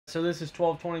So this is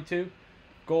 1222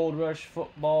 Gold Rush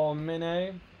Football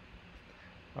Mini.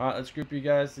 Alright, let's group you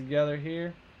guys together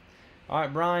here.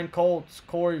 Alright, Brian Colts,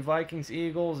 Corey Vikings,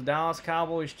 Eagles, Dallas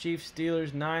Cowboys, Chiefs,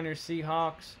 Steelers, Niners,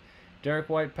 Seahawks, Derek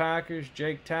White Packers,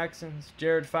 Jake Texans,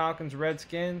 Jared Falcons,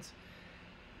 Redskins,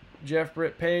 Jeff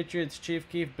Britt Patriots, Chief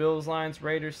Keef Bills, Lions,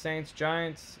 Raiders, Saints,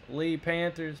 Giants, Lee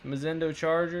Panthers, Mazindo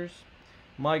Chargers,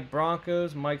 Mike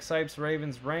Broncos, Mike Sipes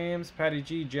Ravens, Rams, Patty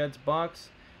G Jets, Bucks,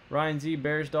 Ryan Z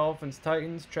Bears, Dolphins,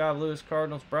 Titans, Trav Lewis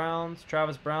Cardinals, Browns,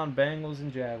 Travis Brown Bengals,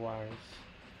 and Jaguars.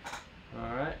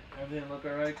 Alright, everything look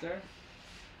alright there?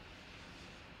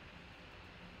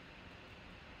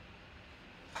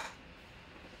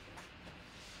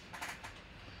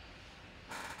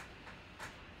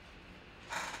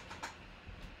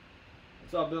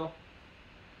 What's up, Bill?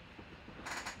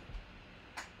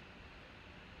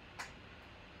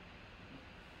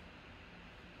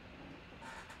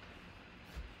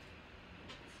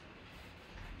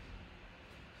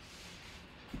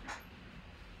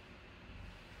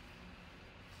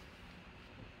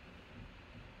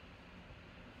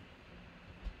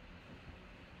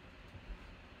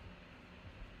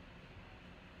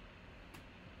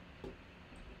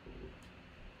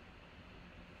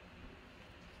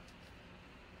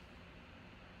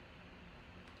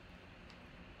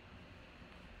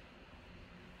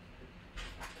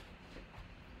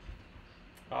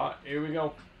 Alright, here we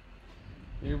go.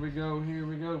 Here we go, here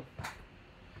we go.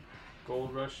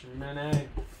 Gold Rush Mini.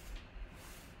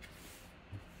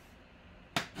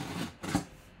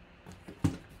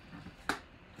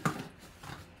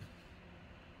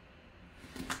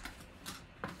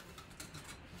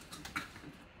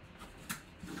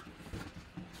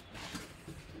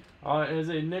 Alright, is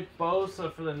a Nick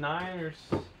Bosa for the Niners.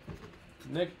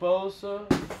 Nick Bosa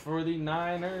for the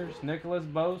Niners. Nicholas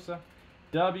Bosa.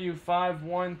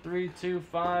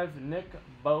 W51325. Nick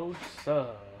Bosa.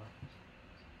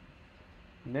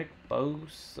 Nick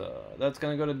Bosa. That's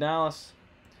going to go to Dallas.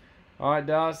 Alright,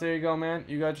 Dallas, there you go, man.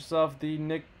 You got yourself the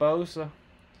Nick Bosa.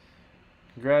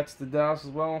 Congrats to Dallas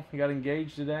as well. You got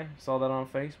engaged today. Saw that on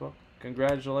Facebook.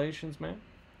 Congratulations, man.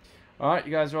 Alright,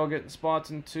 you guys are all getting spots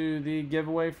into the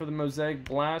giveaway for the Mosaic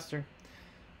Blaster.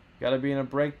 Gotta be in a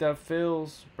break that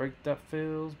fills. Break that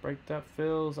fills. Break that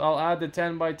fills. I'll add the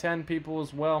 10x10 people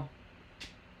as well.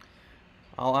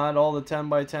 I'll add all the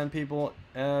 10x10 people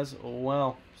as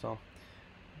well. So,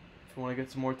 if you want to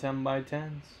get some more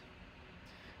 10x10s.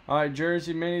 Alright,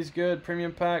 Jersey Mini's good.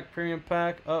 Premium pack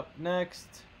up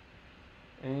next.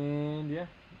 And yeah,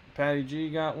 Patty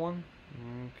G got one.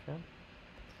 Okay.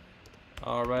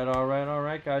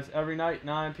 Alright, guys. Every night,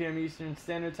 9 p.m. Eastern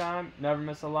Standard Time. Never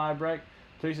miss a live break.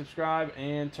 Please subscribe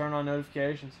and turn on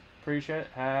notifications. Appreciate it.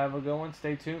 Have a good one.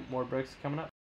 Stay tuned. More breaks coming up.